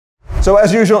So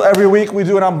as usual, every week we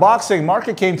do an unboxing.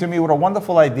 Market came to me with a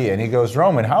wonderful idea, and he goes,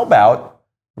 Roman, how about,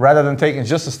 rather than taking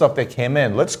just the stuff that came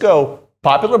in, let's go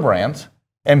popular brands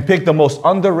and pick the most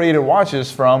underrated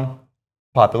watches from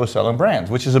popular selling brands,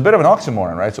 which is a bit of an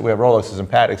oxymoron, right? So we have Rolexes and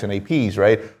Pateks and APs,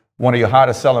 right? One of your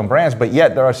hottest selling brands, but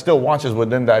yet there are still watches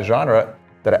within that genre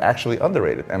that are actually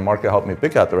underrated. And Market helped me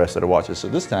pick out the rest of the watches. So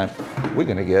this time, we're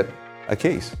gonna get a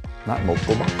case, not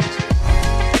multiple boxes.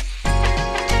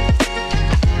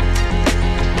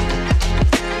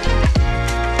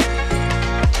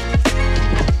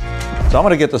 So I'm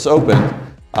gonna get this open.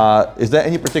 Is there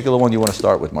any particular one you want to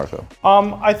start with, Marco?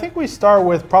 I think we start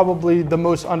with probably the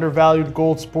most undervalued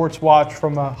gold sports watch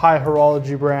from a high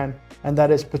horology brand, and that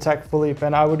is Patek Philippe.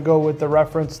 And I would go with the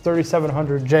reference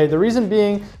 3700J. The reason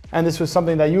being, and this was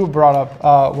something that you brought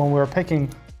up when we were picking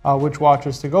which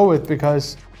watches to go with,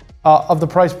 because of the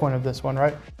price point of this one,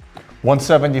 right?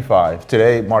 175.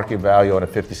 Today, market value on a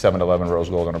 5711 rose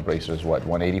gold on a bracelet is what,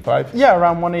 185? Yeah,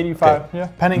 around 185, okay. Yeah,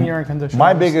 pending year and condition.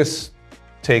 My biggest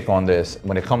take on this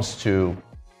when it comes to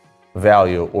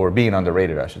value, or being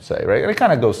underrated, I should say, right? And it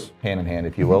kind of goes hand in hand,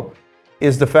 if you will,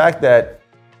 is the fact that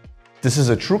this is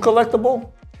a true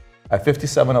collectible at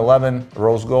 5711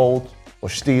 rose gold or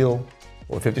steel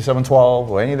or 5712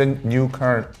 or any of the new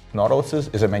current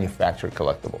Nautiluses is a manufactured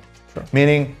collectible. Sure.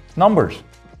 Meaning numbers.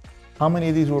 How many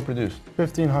of these were produced?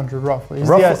 1,500 roughly.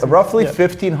 Roughly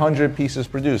 1,500 pieces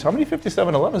produced. How many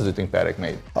 5711s do you think Patek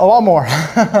made? A lot more.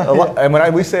 And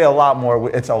when we say a lot more,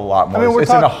 it's a lot more. I mean,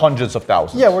 it's in the hundreds of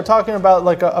thousands. Yeah, we're talking about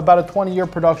like about a 20-year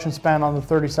production span on the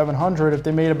 3700. If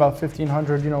they made about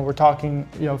 1,500, we're talking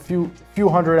few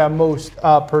hundred at most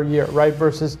per year, right?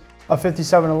 Versus a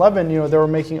 5711, they were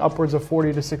making upwards of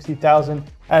 40 to 60,000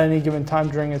 at any given time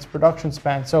during its production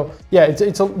span. So yeah, it's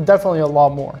definitely a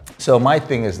lot more. So my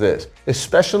thing is this,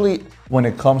 especially when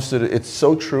it comes to it's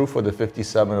so true for the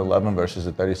 5711 versus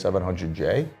the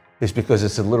 3700J, is because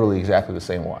it's literally exactly the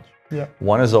same watch. Yeah.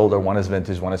 One is older, one is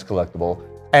vintage, one is collectible.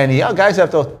 And yeah, guys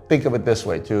have to think of it this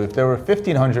way too. If there were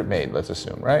 1,500 made, let's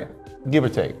assume, right? Give or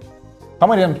take. How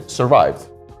many of them survived?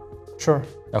 Sure.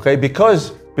 Okay, because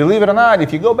believe it or not,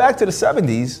 if you go back to the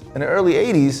 70s and the early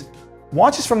 80s,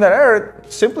 watches from that era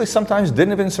simply sometimes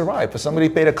didn't even survive. For somebody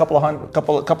paid a couple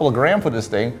of grand for this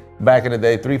thing back in the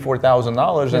day,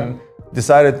 $3,000–4,000, and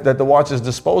decided that the watch is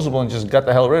disposable and just got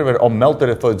the hell rid of it or melted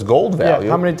it for its gold value.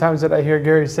 Yeah, how many times did I hear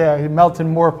Gary say he melted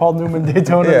more Paul Newman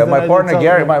Daytona? Yeah, my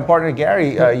partner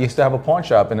Gary used to have a pawn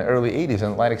shop in the early 80s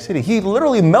in Atlantic City. He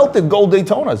literally melted gold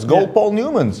Daytonas, gold Paul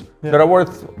Newmans that are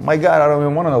worth, my God, I don't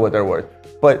even want to know what they're worth.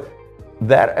 But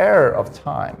that era of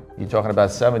time, you're talking about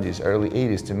 70s, early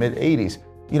 80s to mid 80s,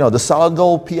 the solid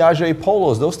gold Piaget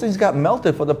polos, those things got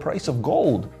melted for the price of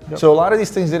gold. Yep. So a lot of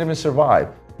these things didn't even survive.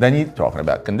 Then you're talking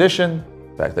about condition,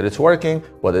 the fact that it's working,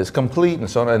 whether it's complete, and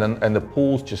so on, and the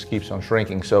pool just keeps on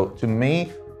shrinking. So to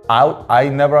me, I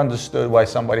never understood why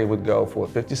somebody would go for a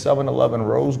 5711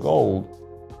 rose gold,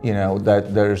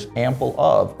 that there's ample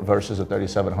of, versus a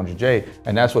 3700J,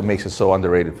 and that's what makes it so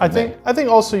underrated for me. I think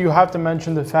also you have to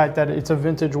mention the fact that it's a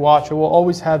vintage watch. It will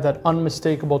always have that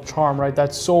unmistakable charm, right?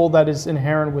 That soul that is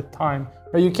inherent with time.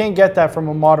 Right? You can't get that from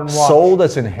a modern watch. Soul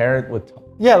that's inherent with time.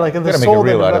 Yeah, like the soul.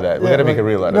 We gotta make a reel out of that. We gotta make a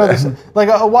reel out of that. Like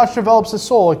a watch develops a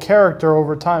soul, a character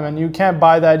over time, and you can't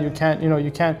buy that. You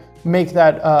can't make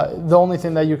that. The only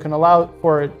thing that you can allow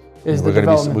for it is the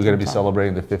development. We're going to be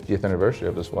celebrating the 50th anniversary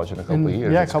of this watch in a couple of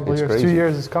years. Yeah, a couple of years. Crazy. 2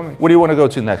 years is coming. What do you want to go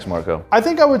to next, Marco? I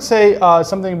think I would say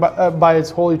something by its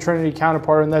Holy Trinity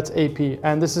counterpart, and that's AP.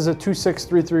 And this is a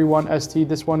 26331 ST,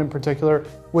 this one in particular,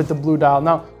 with the blue dial.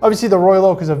 Now, obviously the Royal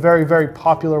Oak is a very, very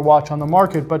popular watch on the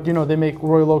market, but they make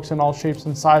Royal Oaks in all shapes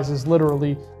and sizes,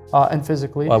 literally and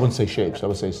physically. Well, I wouldn't say shapes, I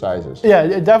would say sizes.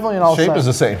 Yeah, definitely in all sizes. Shape is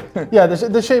the same. Yeah,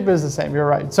 the shape is the same, you're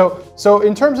right. So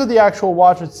in terms of the actual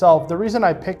watch itself, the reason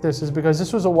I picked this is because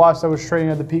this was a watch that was trading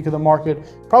at the peak of the market,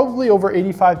 probably over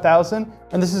 85,000,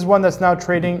 and this is one that's now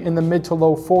trading in the mid to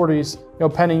low 40s,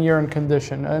 pending year and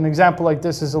condition. An example like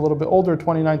this is a little bit older,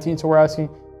 2019, so we're asking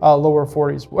lower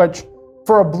 40s, which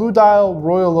for a blue dial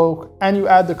Royal Oak, and you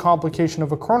add the complication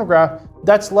of a chronograph,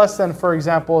 that's less than, for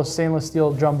example, a stainless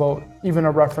steel jumbo, even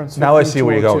a reference. Now I see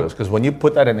where you're going with this, because when you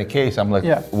put that in the case, I'm like,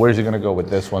 where's he going to go with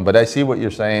this one? But I see what you're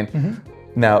saying.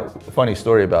 Now, funny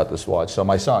story about this watch. So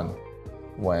my son,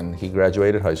 when he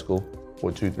graduated high school,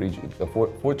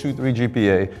 4.23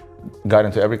 GPA, got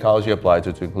into every college he applied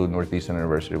to include Northeastern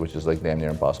University, which is like damn near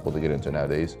impossible to get into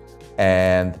nowadays.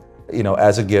 And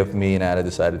as a gift, me and Anna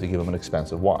decided to give him an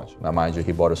expensive watch. Now, mind you,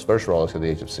 he bought his first Rolex at the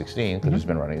age of 16 because he's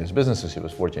been running his business since he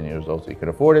was 14 years old, so he could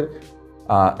afford it.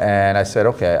 And I said,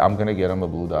 okay, I'm gonna get him a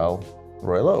blue dial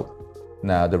Royal Oak.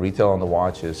 Now the retail on the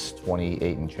watch is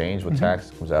 28 and change with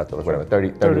tax, comes out to like whatever,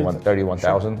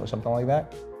 31,000 or something like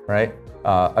that, right?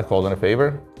 I called in a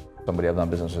favor. Somebody I've done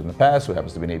business with in the past, who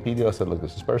happens to be an AP dealer, I said, look,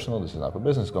 this is personal, this is not for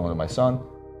business, going to my son.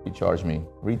 He charged me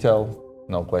retail,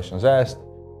 no questions asked.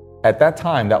 At that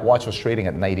time, that watch was trading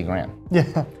at 90 grand.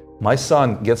 Yeah. My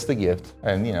son gets the gift,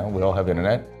 and you know, we all have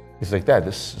internet. He's like, Dad,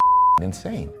 this is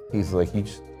insane. He's like,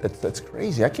 that's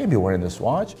crazy. I can't be wearing this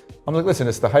watch. I'm like, listen,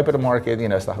 it's the hype of the market. You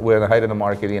know, we're in the height of the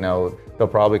market. You know, they'll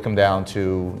probably come down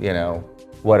to, you know,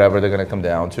 whatever they're going to come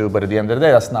down to. But at the end of the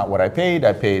day, that's not what I paid.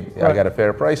 I got a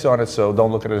fair price on it. So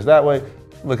don't look at it as that way.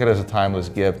 Look at it as a timeless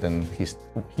gift. And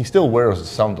he still wears it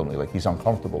seldomly. Like, he's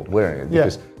uncomfortable wearing it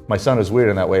because my son is weird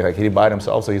in that way. Like, he buy it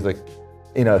himself. So he's like,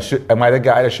 you know, am I the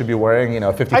guy that should be wearing, you know,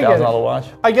 a $50,000 watch?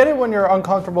 I get it when you're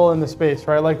uncomfortable in the space,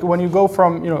 right? Like when you go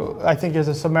from, you know, I think as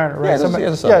a Submariner,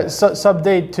 right?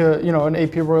 Sub-date to, you know, an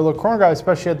AP Royal Oak chronograph,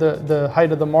 especially at the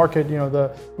height of the market, you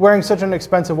know, wearing such an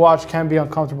expensive watch can be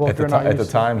uncomfortable if you're not used to it. At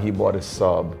the time he bought his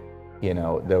Sub, you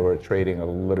know, they were trading a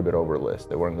little bit over list.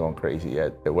 They weren't going crazy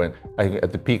yet. They went, I think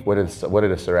at the peak, what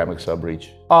did a ceramic Sub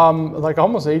reach? Like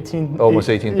almost 18. Almost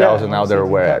 18,000. Now they're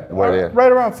where they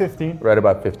right around 15. Right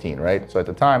about 15, right? So at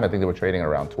the time, I think they were trading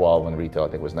around 12, and retail I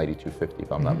think was 92.50,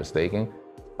 if I'm not mistaken.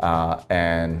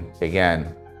 And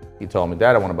again, he told me,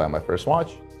 Dad, I want to buy my first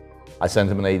watch. I sent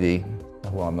him an AD.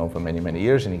 Well, I've known for many, many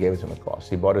years, and he gave it to him at cost.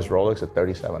 He bought his Rolex at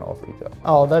 37 off retail.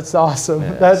 Oh, that's awesome.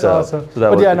 Yeah, that's awesome.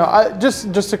 But yeah, no,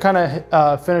 just to kind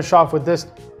of finish off with this,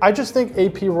 I just think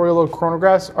AP Royal Oak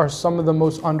chronographs are some of the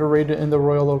most underrated in the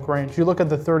Royal Oak range. You look at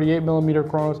the 38 millimeter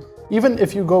chronos, even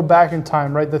if you go back in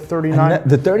time, right, the 39.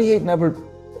 The 38 never,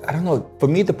 I don't know, for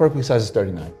me, the perfect size is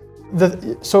 39.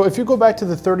 So if you go back to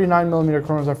the 39 millimeter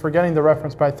chronos, I'm forgetting the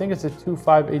reference, but I think it's a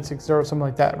 25860, something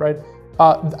like that, right?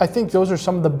 I think those are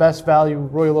some of the best value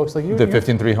Royal Oaks. Like the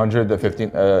 15300,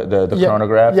 the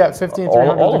chronograph. Yeah,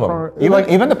 15300. All of them.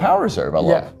 Even the power reserve. I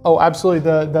love. Yeah. Oh, absolutely.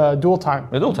 The dual time.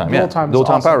 The dual time. Dual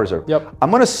time power reserve. Yep. I'm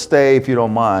gonna stay, if you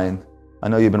don't mind. I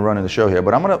know you've been running the show here,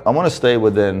 but I want to stay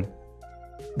within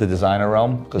the designer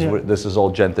realm because this is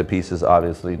all Genta pieces,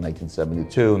 obviously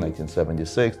 1972,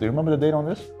 1976. Do you remember the date on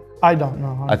this? I don't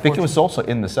know. I think it was also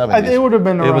in the 70s. It would have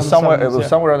been around somewhere. It was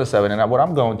somewhere around the 70s. And what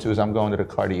I'm going to is I'm going to the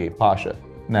Cartier Pasha.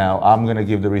 Now I'm going to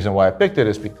give the reason why I picked it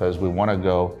is because we want to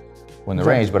go in the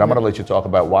range, but I'm going to let you talk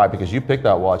about why, because you picked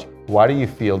that watch. Why do you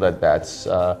feel that that's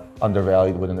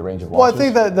undervalued within the range of watches? Well, I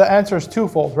think that the answer is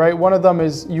twofold, right? One of them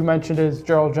is, you mentioned, is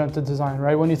Gerald Genta design,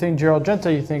 right? When you think Gerald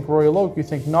Genta, you think Royal Oak, you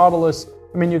think Nautilus.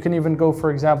 I mean, you can even go, for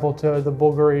example, to the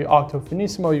Bulgari Octo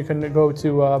Finissimo. You can go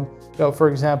to, for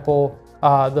example,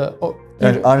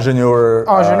 Ingenieur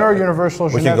Universal.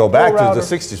 We can go back to the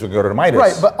 60s, we can go to the Midas.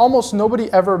 Right, but almost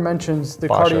nobody ever mentions the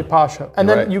Cartier Pasha. And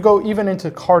then you go even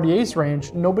into Cartier's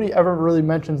range, nobody ever really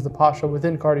mentions the Pasha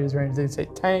within Cartier's range. They say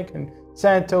Tank and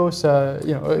Santos,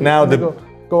 you know, now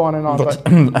go on and on.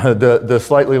 The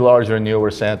slightly larger,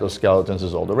 newer Santos skeletons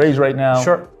is all the rage right now.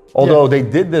 Sure. Although they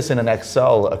did this in an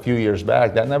XL a few years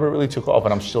back, that never really took off,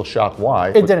 and I'm still shocked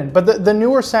why. It didn't, but the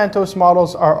newer Santos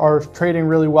models are trading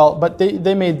really well, but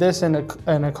they made this in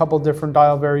a couple different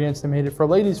dial variants. They made it for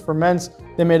ladies, for men's,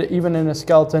 they made it even in a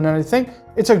skeleton, and I think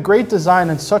it's a great design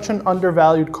and such an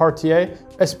undervalued Cartier,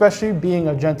 especially being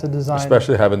a Genta design.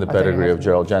 Especially having the pedigree of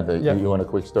Gerald Genta. Yeah. You want a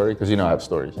quick story? Because you know I have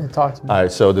stories. Yeah, talk to me. All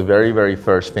right, so the very, very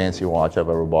first fancy watch I've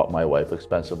ever bought my wife,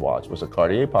 expensive watch, was a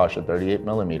Cartier Pasha 38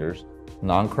 millimeters.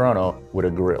 Non-chrono with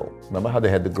a grill. Remember how they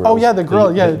had the grill? Oh yeah, the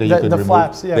grill, the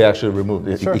flaps. Yeah. They actually removed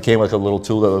it. It came like a little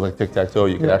tool that looked like tic-tac-toe.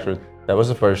 You could actually, that was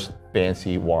the first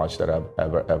fancy watch that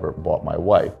I've ever bought my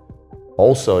wife.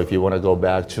 Also, if you want to go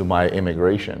back to my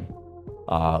immigration,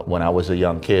 when I was a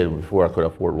young kid, before I could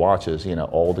afford watches, you know,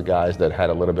 all the guys that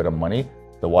had a little bit of money,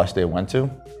 the watch they went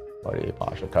to,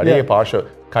 Cartier Pasha,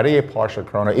 Cartier Pasha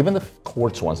chrono, even the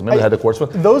quartz ones. Remember they had the quartz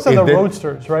ones? Those are the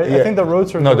Roadsters, right? Yeah. I think the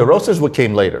Roadsters. No, the Roadsters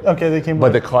came later. Okay, they came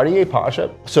later. But the Cartier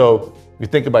Pasha, so you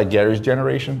think about Gary's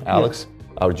generation, Alex,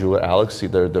 our jeweler Alex,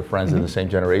 they're friends in the same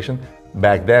generation.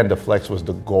 Back then, the Flex was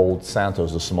the gold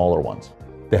Santos, the smaller ones.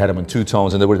 They had them in two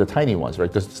tones, and they were the tiny ones, right?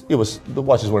 Because the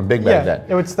watches weren't big back then.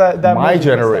 It was that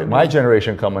my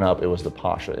generation coming up, it was the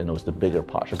Pasha, and it was the bigger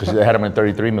Pasha, because they had them in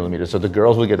 33 millimeters. So the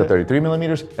girls would get the 33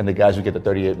 millimeters, and the guys would get the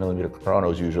 38 millimeter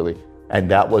chronos usually. And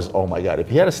that was, oh my God,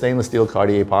 if you had a stainless steel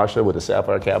Cartier Pasha with the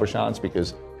sapphire cabochons,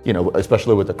 because, you know,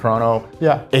 especially with the chrono,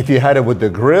 if you had it with the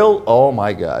grill, oh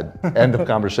my God, end of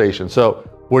conversation. So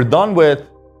we're done with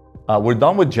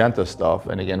Genta stuff,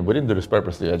 and again, we didn't do this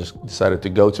purposely. I just decided to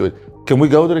go to it. Can we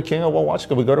go to the king of all watch?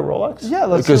 Can we go to Rolex? Yeah,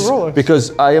 let's do Rolex.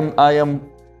 Because I am,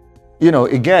 you know,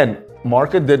 again,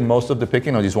 Marca did most of the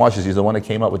picking on these watches. He's the one that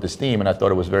came up with this theme, and I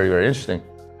thought it was very, very interesting.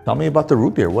 Tell me about the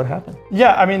Rootbeer. What happened?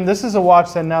 Yeah, I mean, this is a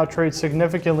watch that now trades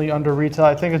significantly under retail.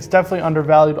 I think it's definitely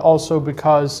undervalued also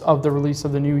because of the release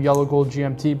of the new yellow gold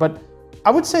GMT. But I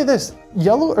would say this,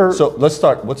 So let's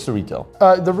start, what's the retail?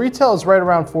 The retail is right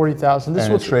around 40,000. This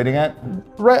And it's trading at?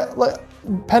 Right,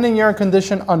 pending year and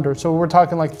condition under. So we're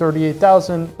talking like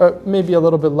 38,000, maybe a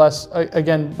little bit less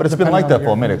again. But it's been like that for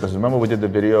a minute, because remember we did the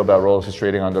video about Rolex is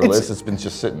trading under list, it's been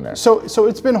just sitting there. So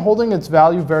it's been holding its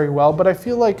value very well, but I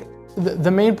feel like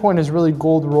the main point is really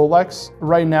gold Rolex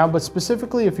right now, but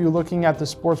specifically if you're looking at the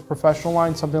sports professional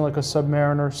line, something like a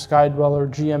Submariner, Skydweller,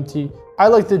 GMT. I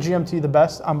like the GMT the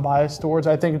best. I'm biased towards.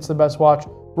 I think it's the best watch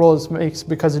Rolex makes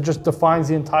because it just defines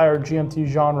the entire GMT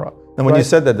genre. And when you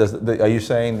said that, are you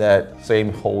saying that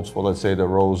same holds for, let's say, the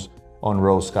Rose on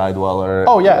Rose Skydweller?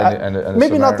 Oh yeah, and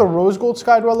maybe not the rose gold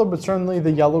Skydweller, but certainly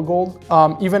the yellow gold.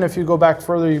 Even if you go back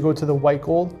further, you go to the white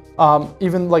gold.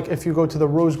 Even like if you go to the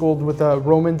rose gold with the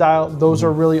Roman dial, those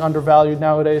are really undervalued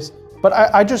nowadays. But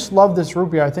I just love this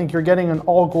Rootbeer. I think you're getting an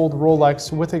all gold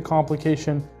Rolex with a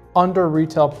complication under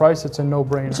retail price. It's a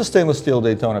no-brainer. It's a stainless steel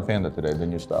Daytona Panda today, the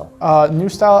new style. New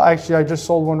style, actually, I just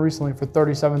sold one recently for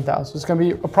 37,000. It's going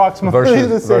to be approximately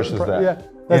the same. Versus that. Yeah,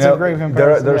 that's a great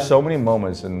comparison. There are so many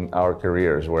moments in our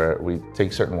careers where we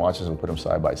take certain watches and put them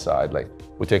side by side. Like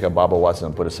we take a Baba Watson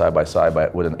and put it side by side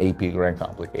with an AP Grand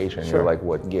complication. You're like,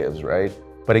 what gives, right?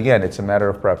 But again, it's a matter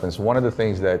of preference. One of the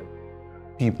things that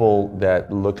people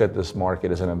that look at this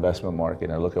market as an investment market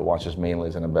and look at watches mainly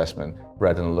as an investment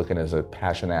rather than looking as a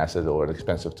passion asset or an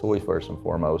expensive toy first and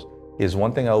foremost, is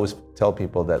one thing I always tell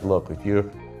people that, look, if you're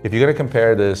going to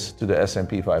compare this to the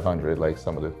S&P 500, like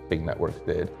some of the big networks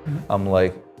did, I'm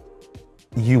like,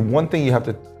 one thing you have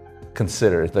to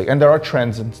consider is like, and there are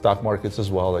trends in stock markets as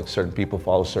well, like certain people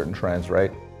follow certain trends,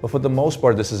 right? But for the most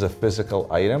part, this is a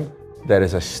physical item that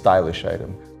is a stylish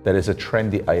item, that is a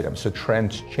trendy item. So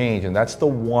trends change, and that's the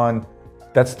one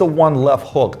left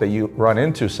hook that you run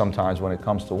into sometimes when it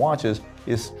comes to watches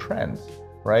is trends,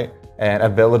 right? And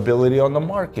availability on the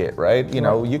market, right? You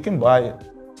know, you can buy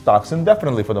stocks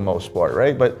indefinitely for the most part,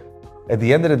 right? But at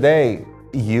the end of the day,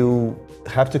 you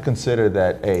have to consider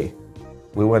that, hey,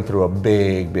 we went through a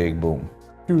big boom.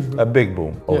 A big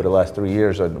boom over the last 3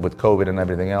 years with COVID and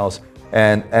everything else.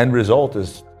 And end result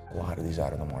is a lot of these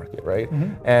out of the market, right?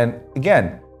 And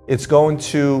again, it's going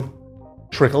to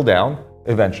trickle down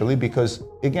eventually because,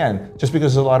 again, just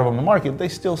because there's a lot of them in the market, they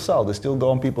still sell, they still go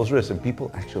on people's wrists and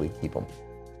people actually keep them.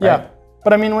 Right? Yeah,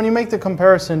 but I mean, when you make the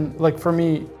comparison, like for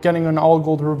me, getting an all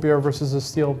gold Rootbeer versus a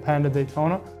steel Panda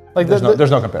Daytona, like there's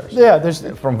no comparison.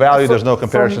 Yeah, from value, there's no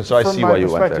comparison, so I see why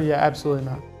you went there. Yeah, absolutely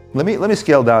not. Let me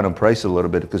scale down in price a little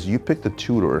bit because you picked the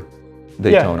Tudor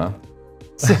Daytona.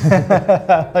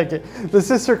 Like it. The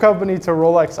sister company to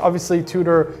Rolex, obviously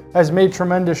Tudor has made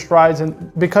tremendous strides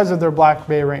and because of their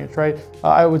Blackbay range, right?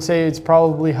 I would say it's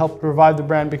probably helped revive the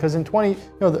brand because in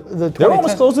they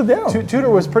almost closed it down. Tudor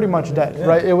was pretty much dead,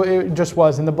 right? It just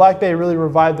was, and the Blackbay really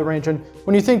revived the range. And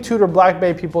when you think Tudor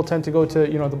Blackbay, people tend to go to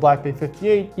the Blackbay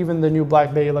 58, even the new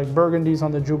Blackbay like burgundies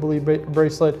on the Jubilee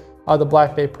bracelet. The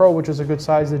Blackbay Pro, which is a good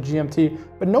size, the GMT,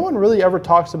 but no one really ever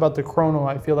talks about the chrono,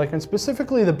 I feel like, and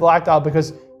specifically the black dial,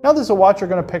 because now there's a watch you're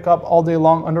going to pick up all day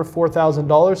long under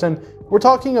 $4,000, and we're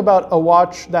talking about a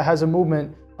watch that has a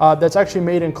movement that's actually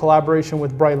made in collaboration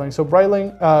with Breitling. So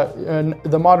Breitling, and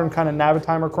the modern kind of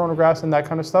Navitimer chronographs and that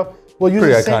kind of stuff, will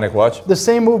use the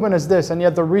same movement as this, and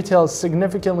yet the retail is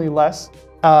significantly less.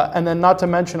 And then not to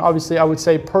mention, obviously, I would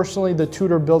say personally, the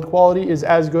Tudor build quality is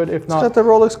as good, if not... It's got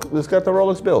the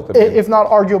Rolex build. If not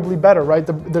arguably better, right?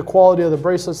 The quality of the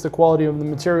bracelets, the quality of the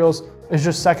materials is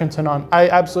just second to none. I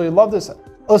absolutely love this.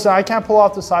 Listen, I can't pull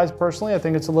off the size personally. I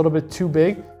think it's a little bit too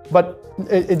big, but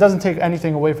it doesn't take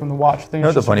anything away from the watch. I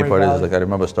think the funny part is, like, I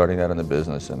remember starting out in the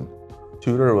business, and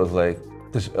Tudor was like,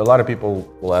 a lot of people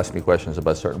will ask me questions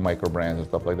about certain micro brands and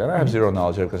stuff like that. I have zero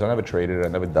knowledge of it because I never traded it, I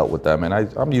never dealt with them. And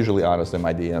I'm usually honest in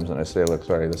my DMs and I say, look,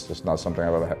 sorry, this is just not something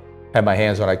I've ever had my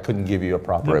hands on. I couldn't give you a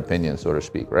proper opinion, so to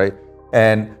speak, right?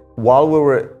 And while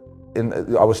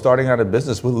I was starting out in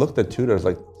business, we looked at Tudor as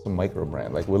like some micro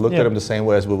brand. Like we looked at them the same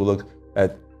way as we would look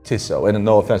at Tissot, and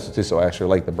no offense to Tissot, I actually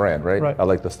like the brand, right? I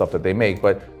like the stuff that they make,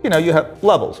 but you have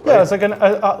levels, right? Yeah, it's like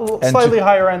a slightly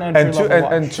higher end entry level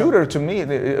watch. And Tudor, to me,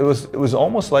 it was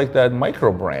almost like that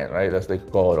micro brand, right? As they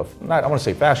call it, I want to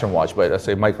say fashion watch, but let's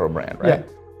say micro brand, right?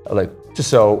 Yeah. Like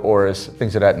Tissot, Oris,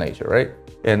 things of that nature, right?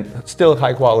 And still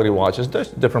high quality watches, there's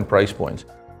different price points.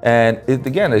 And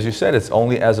again, as you said, it's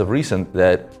only as of recent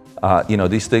that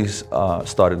these things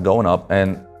started going up.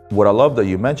 And what I love that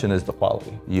you mentioned is the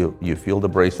quality. You feel the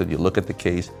bracelet, you look at the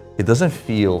case, it doesn't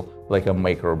feel like a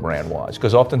micro brand watch.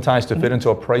 Because oftentimes to fit into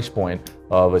a price point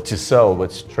of a Tissot,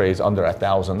 which trades under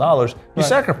 $1,000, you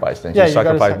sacrifice things. Yeah, you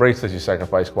sacrifice bracelets, you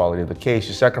sacrifice quality of the case,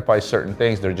 you sacrifice certain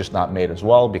things. They're just not made as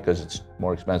well because it's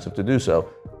more expensive to do so.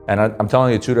 And I'm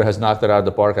telling you, Tudor has knocked it out of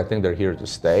the park. I think they're here to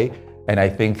stay. And I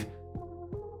think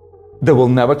they will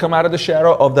never come out of the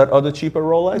shadow of that other cheaper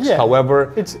Rolex. Yeah.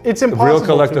 However, it's impossible. Real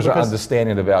collectors are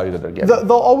understanding the value that they're getting.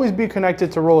 They'll always be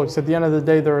connected to Rolex. At the end of the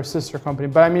day, they're a sister company.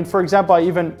 But I mean, for example, I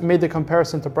even made the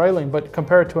comparison to Breitling, but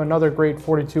compare it to another great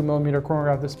 42mm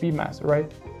chronograph, the Speedmaster,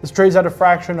 right? This trades at a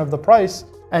fraction of the price,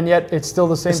 and yet it's still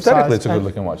the same size. Aesthetically, it's a good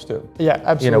looking watch too. Yeah,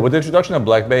 absolutely. You know, with the introduction of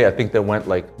Blackbay, I think they went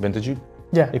like vintagey.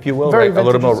 Yeah, if you will, very right? A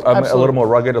little more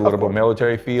rugged, a little more course.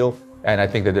 military feel, and I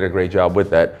think they did a great job with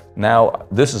that. Now,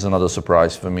 this is another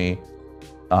surprise for me.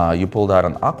 You pulled out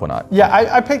an Aquanaut. Yeah,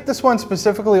 I picked this one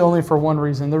specifically only for one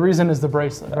reason. The reason is the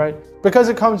bracelet, right? Because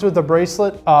it comes with the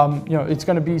bracelet, you know, it's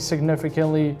going to be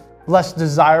significantly less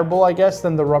desirable, I guess,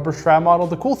 than the rubber strap model.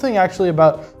 The cool thing actually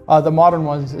about the modern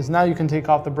ones is now you can take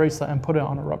off the bracelet and put it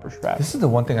on a rubber strap. This is the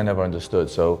one thing I never understood.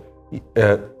 So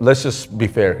let's just be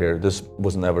fair here. This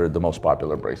was never the most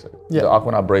popular bracelet. Yeah. The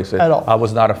Aquanaut bracelet, At all. I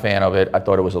was not a fan of it. I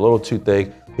thought it was a little too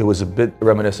thick. It was a bit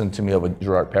reminiscent to me of a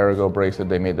𝗿𝗏𝗏 bracelet.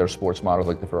 They made their sports models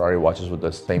like the Ferrari watches with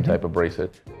the same type of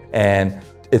bracelet. And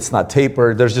it's not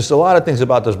tapered. There's just a lot of things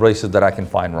about this bracelet that I can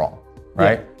find wrong,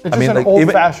 right? Yeah. It's just an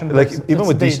old-fashioned bracelet.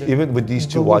 Even with these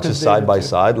two watches side by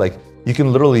side, like you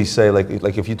can literally say like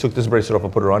if you took this bracelet off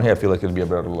and put it on here, I feel like it'd be a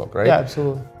better look, right? Yeah,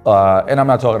 absolutely. And I'm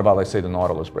not talking about, like, say, the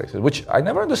Nautilus bracelet, which I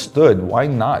never understood. Why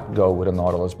not go with a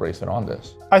Nautilus bracelet on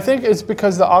this? I think it's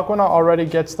because the Aquanaut already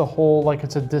gets the whole, like,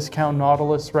 it's a discount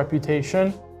Nautilus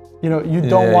reputation. You know, you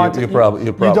don't want to. You're probably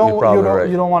right.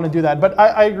 You don't want to do that. But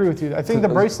I agree with you. I think the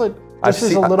bracelet just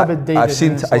is a little bit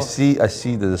dated. I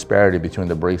see the disparity between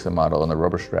the bracelet model and the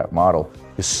rubber strap model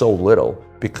is so little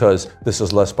because this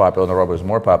is less popular and the rubber is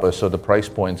more popular. So the price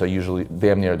points are usually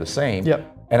damn near the same.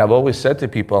 Yep. And I've always said to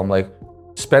people, I'm like,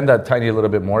 spend that tiny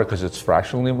little bit more because it's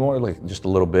fractionally more, like just a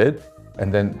little bit,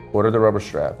 and then order the rubber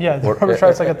strap. Yeah, the rubber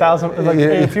strap's like $1,000, like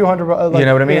a few hundred. Like you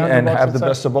know what I mean? And have the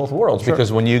best of both worlds. Sure.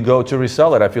 Because when you go to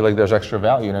resell it, I feel like there's extra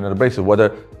value in the bracelet.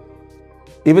 Whether,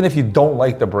 even if you don't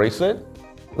like the bracelet,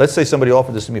 let's say somebody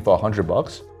offered this to me for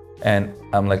 $100, and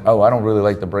I'm like, oh, I don't really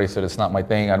like the bracelet. It's not my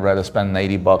thing. I'd rather spend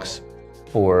 $80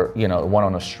 for, you know, one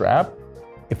on a strap.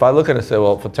 If I look at it and say,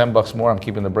 well, for $10 more, I'm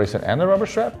keeping the bracelet and the rubber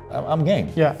strap, I'm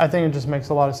game. Yeah, I think it just makes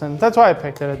a lot of sense. That's why I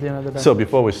picked it at the end of the day. So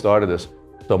before we started this,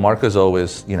 so Mark is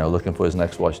always, you know, looking for his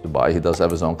next watch to buy. He does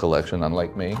have his own collection,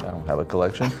 unlike me. I don't have a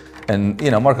collection. And, you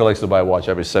know, Marco likes to buy a watch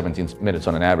every 17 minutes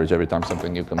on an average every time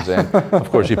something new comes in. Of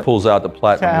course, he pulls out the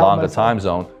Platinum Lange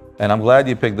Timezone. And I'm glad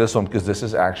you picked this one because this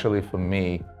is actually, for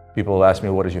me, people ask me,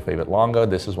 what is your favorite Lange?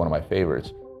 This is one of my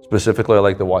favorites. Specifically, I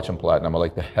like the watch in Platinum. I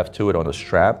like the heft to it on the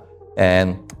strap.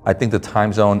 And I think the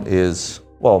Timezone is,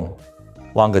 well,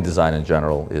 Lange design in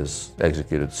general is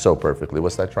executed so perfectly.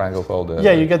 What's that triangle called?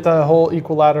 Yeah, you get the whole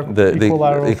equilateral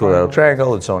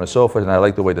triangle and so on and so forth. And I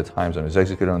like the way the Timezone is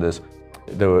executed on this.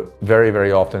 There were very,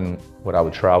 very often when I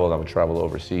would travel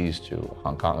overseas to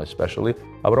Hong Kong especially,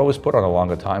 I would always put on a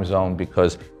Lange Timezone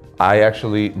because I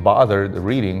actually bothered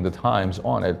reading the times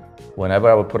on it. Whenever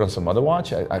I would put on some other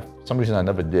watch, for some reason I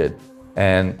never did.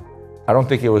 And I don't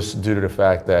think it was due to the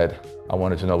fact that I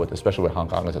wanted to know what, especially with Hong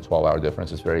Kong, it's a 12-hour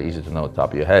difference. It's very easy to know at the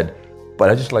top of your head. But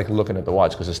I just like looking at the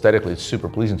watch because aesthetically it's super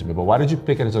pleasing to me. But why did you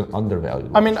pick it as an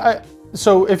undervalued watch? I mean,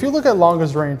 so if you look at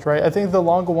Lange's range, right, I think the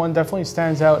Lange one definitely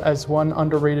stands out as one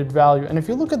underrated value. And if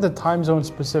you look at the Timezone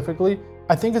specifically,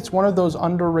 I think it's one of those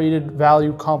underrated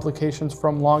value complications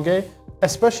from Lange,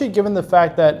 especially given the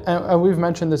fact that, and we've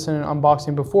mentioned this in an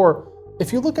unboxing before,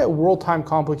 if you look at world time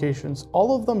complications,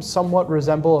 all of them somewhat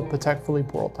resemble a Patek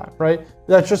Philippe world time, right?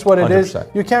 That's just what it 100%.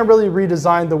 Is. You can't really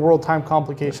redesign the world time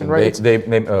complication, right? They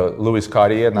named Louis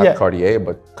Cartier, not Cartier,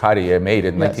 but Cartier made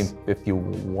it in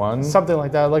 1951. Something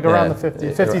like that, like around the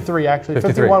 50, 53 actually.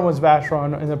 51 was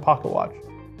Vacheron in the pocket watch.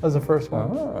 That was the first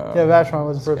one. Yeah, Vacheron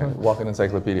was the first one. Walking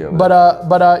encyclopedia.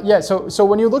 But yeah, so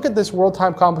when you look at this world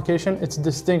time complication, it's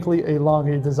distinctly a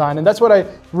Lange design, and that's what I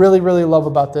really, really love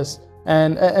about this.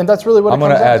 And that's really what I'm going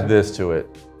to add this to it.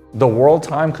 The world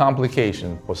time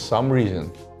complication, for some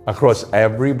reason, across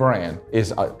every brand,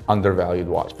 is an undervalued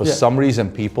watch. For some reason,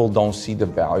 people don't see the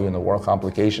value in the world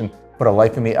complication. For the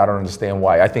life of me, I don't understand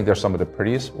why. I think they're some of the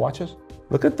prettiest watches.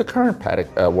 Look at the current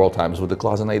Patek world times with the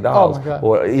cloisonné dials. Oh my God.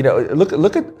 Or, you know,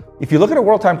 look at, if you look at a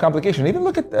world time complication, even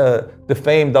look at the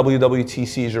famed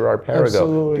WWTC 𝗿𝗏𝗏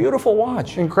𝗏𝗏𝗏. Beautiful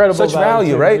watch. Incredible Such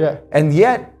value, right? Yeah. And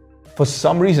yet, for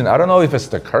some reason, I don't know if it's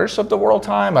the curse of the world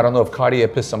time. I don't know if Cartier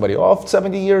pissed somebody off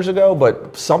 70 years ago,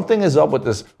 but something is up with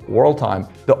this world time.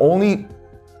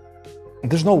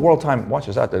 There's no world time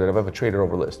watches out there that I've ever traded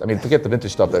over list. I mean, forget the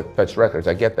vintage stuff that fetched records.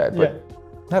 I get that, but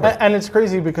never. And it's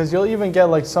crazy because you'll even get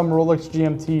like some Rolex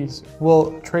GMTs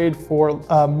will trade for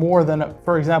more than,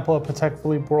 for example, a Patek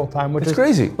Philippe world time, which is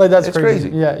crazy. Like that's it's crazy.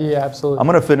 Yeah, absolutely. I'm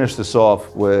gonna finish this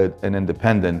off with an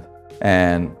independent,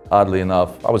 and oddly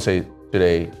enough, I would say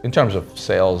today, in terms of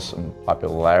sales and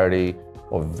popularity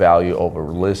or value over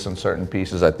lists on certain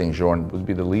pieces, I think Journe would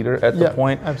be the leader at the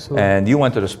point. Absolutely. And you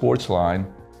went to the sports line.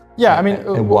 Yeah, I mean,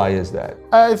 and why is that?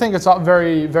 I think it's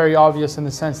very, very obvious in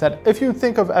the sense that if you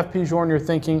think of FP Journe, you're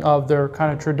thinking of their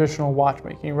kind of traditional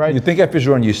watchmaking, right? You think FP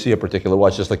Journe, you see a particular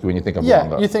watch, just like when you think of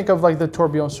you think of like the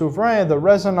Tourbillon Souverain, the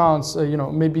Resonance,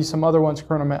 maybe some other ones,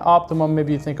 Chronomètre Optimum,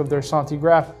 maybe you think of their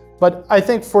Centigraph. But I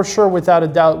think for sure, without a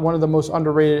doubt, one of the most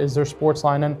underrated is their sports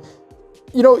line. And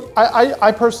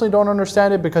I personally don't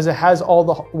understand it because it has all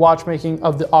the watchmaking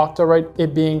of the Octa, right?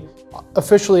 It being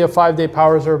officially a 5-day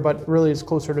power reserve, but really it's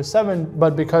closer to 7.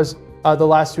 But because the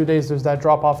last 2 days there's that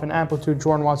drop off in amplitude,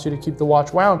 Journe wants you to keep the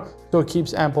watch wound so it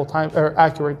keeps ample time or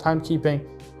accurate timekeeping.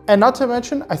 And not to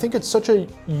mention, I think it's such a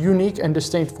unique and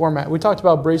distinct format. We talked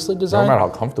about bracelet design. No matter how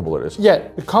comfortable it is. Yeah,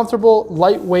 comfortable,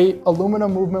 lightweight,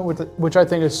 aluminum movement, which I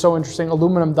think is so interesting.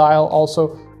 Aluminum dial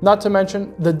also. Not to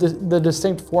mention the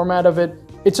distinct format of it.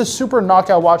 It's a super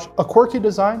knockout watch. A quirky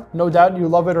design, no doubt. You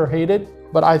love it or hate it,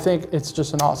 but I think it's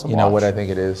just an awesome watch. You know what I think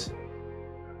it is?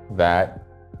 That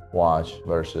watch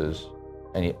versus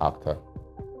any Octa,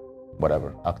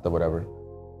 whatever.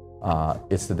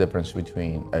 It's the difference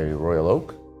between a Royal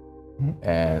Oak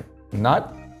and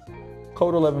not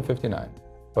Code 1159,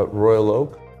 but Royal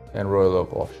Oak and Royal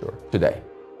Oak Offshore today.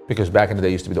 Because back in the day,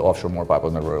 it used to be the offshore more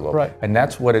popular than the Royal Oak. Right. And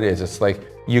that's what it is. It's like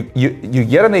you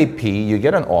get an AP, you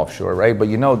get an offshore, right? But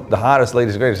the hottest,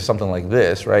 latest, greatest is something like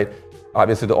this, right?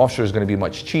 Obviously, the offshore is going to be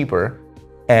much cheaper.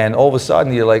 And all of a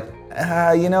sudden, you're like,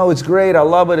 it's great, I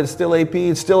love it, it's still AP,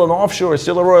 it's still an offshore, it's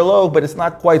still a Royal Oak, but it's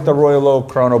not quite the Royal Oak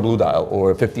Chrono Blue Dial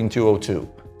or 15202.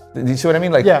 Do you see what I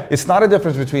mean? Like, it's not a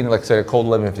difference between, like, say, a Code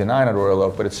 1159 and a Royal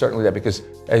Oak, but it's certainly that because,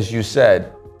 as you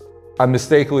said,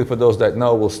 unmistakably for those that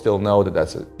know will still know that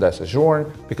that's a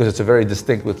Journe because it's a very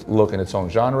distinct look in its own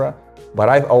genre. But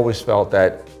I've always felt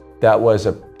that was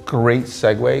a great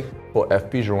segue for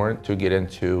FP Journe to get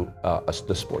into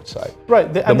the sports side.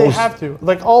 Right, they have to.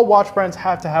 Like all watch brands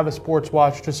have to have a sports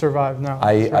watch to survive now.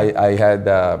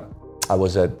 I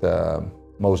was at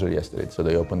Moser yesterday, so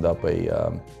they opened up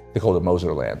they call it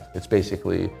Moserland. It's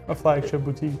basically a flagship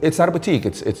boutique. It's not a boutique.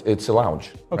 It's a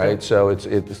lounge, right? So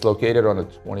it's located on the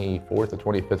 24th or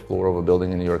 25th floor of a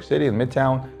building in New York City in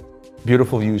Midtown.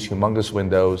 Beautiful views, humongous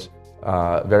windows,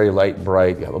 very light,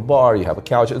 bright. You have a bar, you have a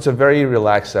couch. It's a very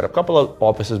relaxed setup. A couple of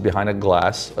offices behind a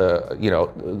glass,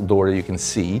 door that you can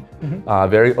see.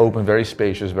 Very open, very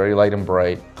spacious, very light and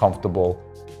bright, comfortable.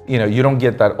 You don't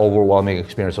get that overwhelming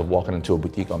experience of walking into a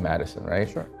boutique on Madison, right?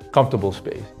 Sure. Comfortable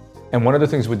space. And one of the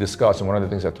things we discussed, and one of the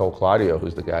things I told Claudio,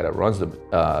 who's the guy that runs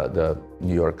the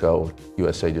New York Go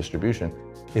USA distribution,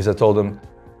 is I told him,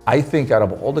 I think out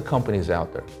of all the companies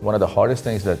out there, one of the hardest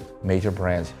things that major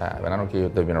brands have, and I don't care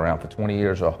if they've been around for 20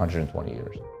 years or 120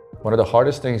 years, one of the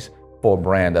hardest things for a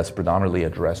brand that's predominantly a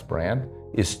dress brand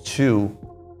is to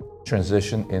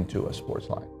transition into a sports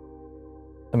line.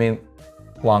 I mean,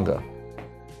 Lange.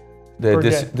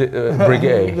 Breguet,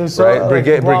 right?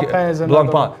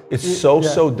 Blancpain. It's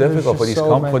so difficult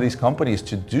for these companies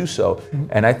to do so.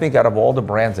 And I think out of all the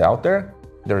brands out there,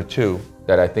 there are two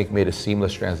that I think made a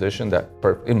seamless transition that,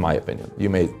 in my opinion, you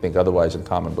may think otherwise and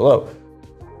comment below,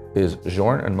 is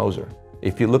Journe and Moser.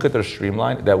 If you look at their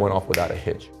streamline, that went off without a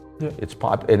hitch. It's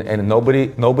pop, and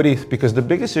nobody, because the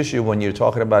biggest issue when you're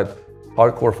talking about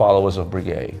hardcore followers of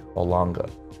Breguet or Lange,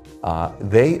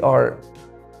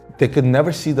 they could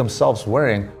never see themselves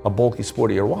wearing a bulky,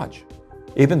 sportier watch,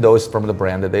 even though it's from the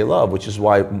brand that they love, which is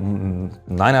why 9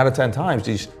 out of 10 times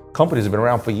these companies have been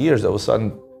around for years, all of a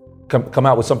sudden come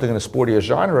out with something in a sportier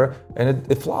genre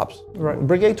and it flops. Right.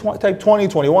 Breguet Type 20,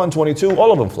 21, 22,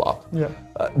 all of them flopped.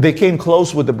 They came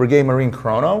close with the Breguet Marine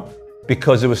Chrono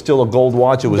because it was still a gold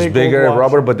watch, it was bigger,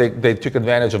 rubber, but they took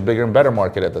advantage of bigger and better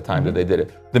market at the time that they did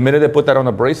it. The minute they put that on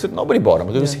a bracelet, nobody bought them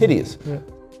because it was hideous.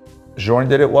 Journe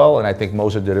did it well, and I think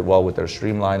Moser did it well with their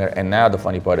streamliner. And now the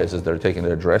funny part is they're taking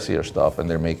their dressier stuff and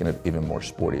they're making it even more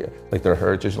sportier. Like their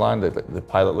Heritage line, the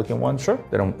pilot-looking one. Sure.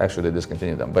 They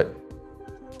discontinued them. But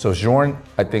so Journe,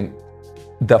 I think,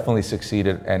 definitely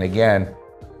succeeded. And again,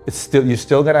 you're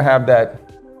still gonna have that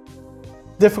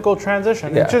difficult transition.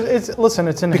 Yeah. Listen,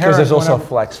 it's inherent. Because there's also a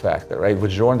flex factor, right?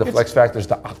 With Jordan, the flex factor is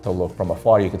the octo look. From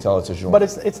afar, you can tell it's a Jordan. But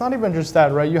it's not even just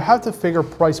that, right? You have to figure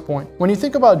price point. When you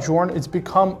think about Jordan, it's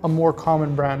become a more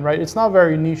common brand, right? It's not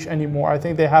very niche anymore. I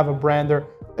think they have a brand. They're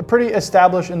pretty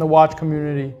established in the watch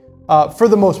community for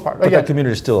the most part. But that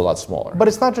community is still a lot smaller. But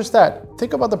it's not just that.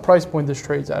 Think about the price point this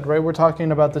trades at, right? We're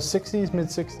talking about the 60s,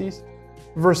 mid-60s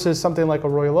versus something like a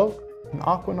Royal Oak, an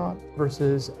Aquanaut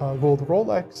versus a gold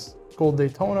Rolex, gold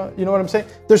Daytona. You know what I'm saying?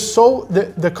 There's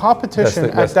the competition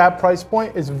at that price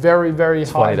point is very, very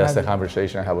high. Funny, that's the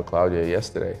conversation I had with Claudia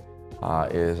yesterday.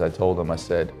 Is I told him, I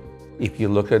said, if you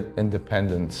look at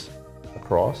independents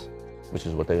across, which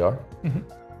is what they are,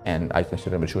 and I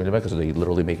consider them a true independent because they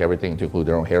literally make everything to include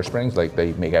their own hairsprings, like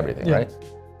they make everything, right?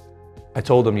 I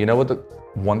told them, you know what the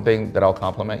one thing that I'll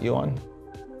compliment you on?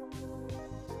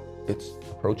 It's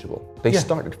approachable. They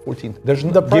start at 14. There's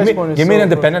no, give me an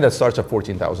independent that starts at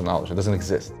 $14,000. It doesn't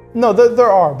exist. No,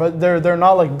 there are, but they're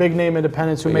not like big name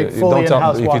independents who make fully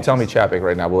in-house watches. If you tell me 𝗙𝗵𝗲𝗄𝗃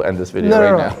right now, we'll end this video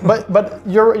now. But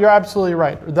you're absolutely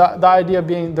right. The idea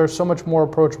being they're so much more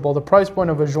approachable. The price point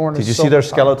of a Jordan Did you see their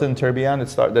skeleton tourbillon?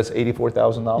 That's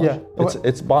 $84,000. Yeah,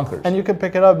 it's bonkers. And you can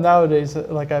pick it up nowadays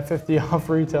like at 50 off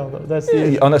retail though. That's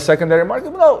the on the secondary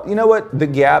market. No, you know what? The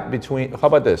gap between, how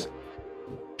about this?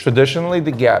 Traditionally,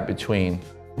 the gap between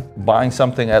buying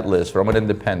something at list from an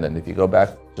independent, if you go back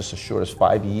just as short as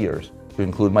 5 years, to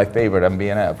include my favorite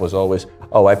MB&F, was always,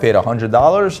 oh, I paid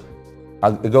 $100,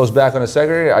 it goes back on the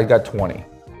secondary, I got 20.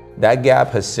 That gap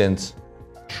has since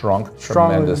shrunk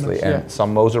tremendously, and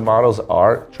some Moser models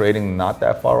are trading not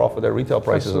that far off of their retail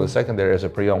prices on the secondary as a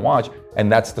pre-owned watch,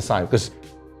 and that's the sign, because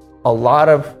a lot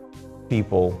of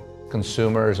people,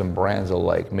 consumers and brands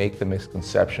alike, make the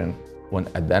misconception when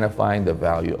identifying the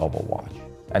value of a watch.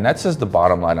 And that's just the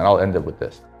bottom line, and I'll end it with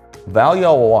this. Value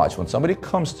of a watch, when somebody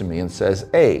comes to me and says,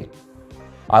 hey,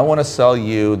 I want to sell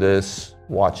you this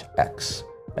watch X,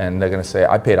 and they're going to say,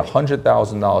 I paid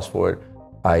 $100,000 for it,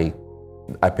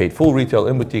 I paid full retail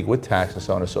in boutique with tax and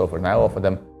so on and so forth, and I offer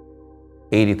them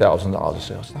 $80,000. I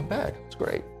say, oh, it's not bad, it's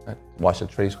great. That watch that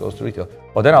trades goes to retail.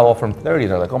 Well, then I'll offer them 30,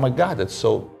 and they're like, oh my God, that's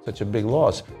such a big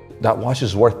loss. That watch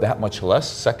is worth that much less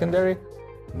secondary?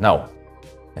 No.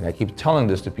 And I keep telling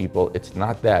this to people, it's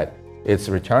not that. It's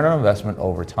a return on investment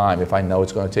over time. If I know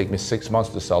it's going to take me 6 months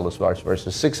to sell this watch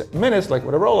versus 6 minutes, like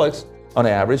with a Rolex, on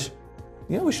average,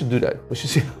 you know, we should do that. We should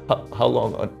see how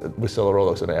long we sell a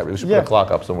Rolex on average. We should put a clock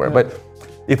up somewhere. But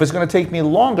if it's going to take me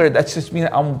longer, that's just mean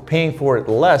I'm paying for it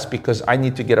less because I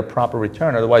need to get a proper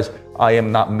return. Otherwise, I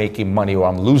am not making money or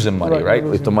I'm losing money, right?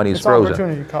 If the money is frozen. It's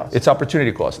opportunity cost. It's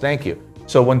opportunity cost. Thank you.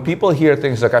 So when people hear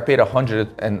things like I paid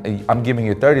 100 and I'm giving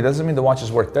you 30, doesn't mean the watch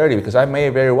is worth 30 because I may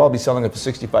very well be selling it for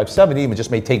 65, 70, it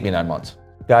just may take me 9 months.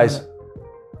 Guys,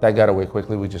 that got away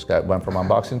quickly. We just went from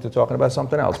unboxing to talking about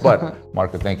something else. But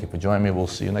Marco, thank you for joining me. We'll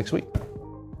see you next week.